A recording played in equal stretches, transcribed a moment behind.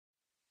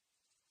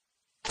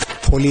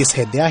Police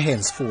had their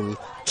hands full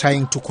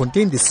trying to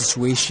contain the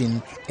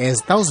situation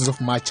as thousands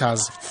of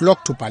marchers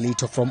flocked to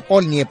Ballito from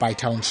all nearby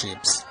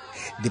townships.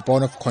 The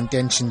bone of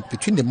contention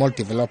between the mall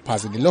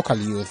developers and the local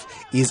youth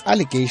is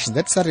allegations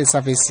that started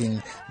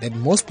surfacing that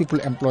most people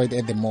employed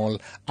at the mall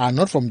are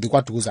not from the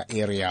KwaDukuza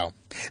area.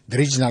 The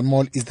regional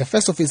mall is the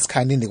first of its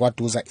kind in the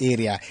KwaDukuza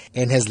area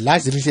and has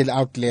large retail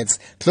outlets,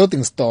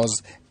 clothing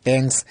stores,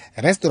 banks,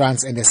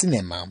 restaurants and a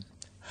cinema.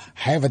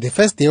 However, the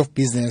first day of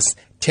business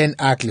turned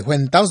ugly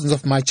when thousands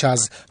of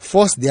marchers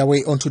forced their way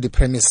onto the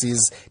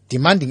premises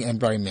demanding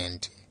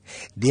employment.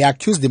 They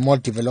accused the mall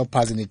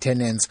developers and the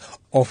tenants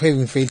of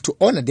having failed to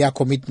honor their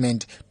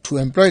commitment to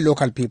employ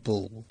local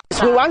people.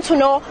 We want to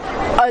know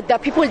the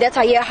people that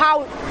are here,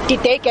 how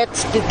did they get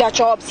the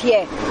jobs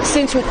here,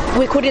 since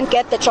we couldn't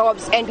get the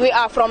jobs and we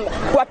are from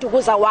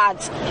KwaDukuza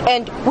wards.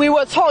 And we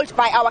were told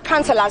by our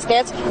councillors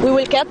that we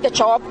will get the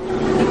job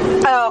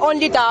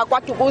only the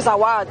KwaDukuza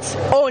wards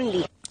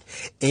only.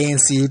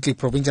 ANC Youth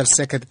Provincial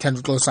Secretary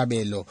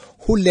Sabelo,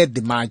 who led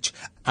the march,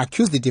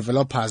 accused the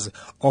developers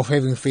of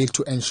having failed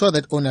to ensure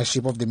that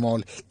ownership of the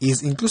mall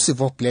is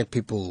inclusive of black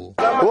people.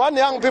 We want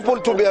young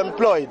people to be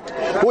employed.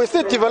 We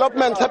see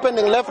developments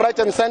happening left, right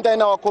and center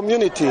in our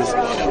communities,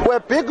 where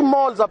big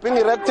malls are being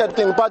erected,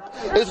 but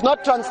it's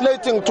not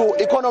translating to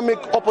economic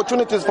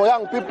opportunities for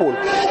young people.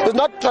 It's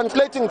not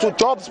translating to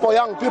jobs for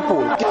young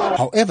people.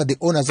 However, the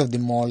owners of the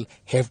mall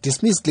have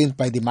dismissed claims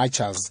by the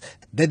marchers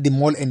that the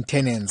mall and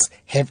tenants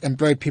have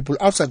employed people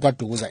outside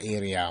KwaDukuza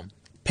area.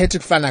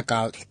 Patrick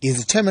Flanagan is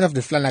the chairman of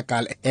the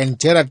Flanagan and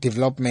Gerard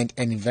Development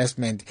and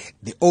Investment,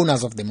 the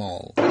owners of the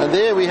mall. And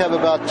there we have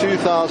about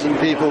 2,000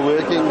 people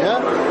working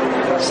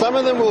here. Some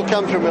of them will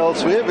come from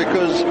elsewhere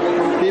because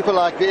people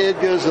like the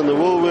Edgars and the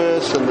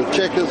Woolworths and the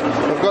Checkers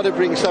have got to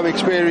bring some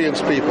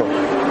experienced people.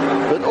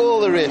 But all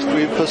the rest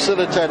we've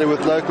facilitated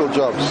with local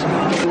jobs.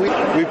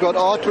 We've got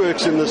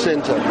artworks in the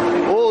centre,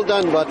 all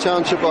done by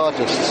township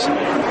artists.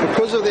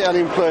 Because of the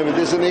unemployment,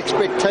 there's an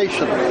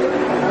expectation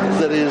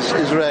that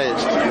is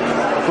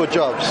raised for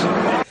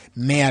jobs.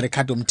 Mayor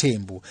Ricardo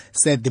Mthembu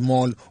said the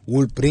mall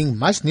will bring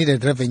much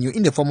needed revenue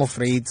in the form of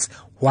rates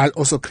while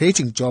also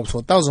creating jobs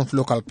for thousands of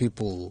local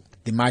people.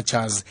 The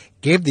marchers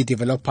gave the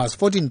developers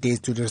 14 days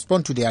to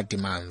respond to their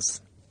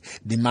demands.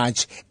 The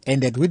march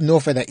ended with no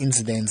further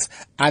incidents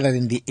other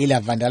than the earlier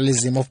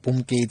vandalism of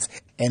boom gates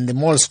and the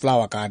mall's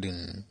flower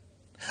garden.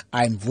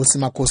 I'm Vusi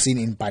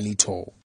Makhosini in Ballito.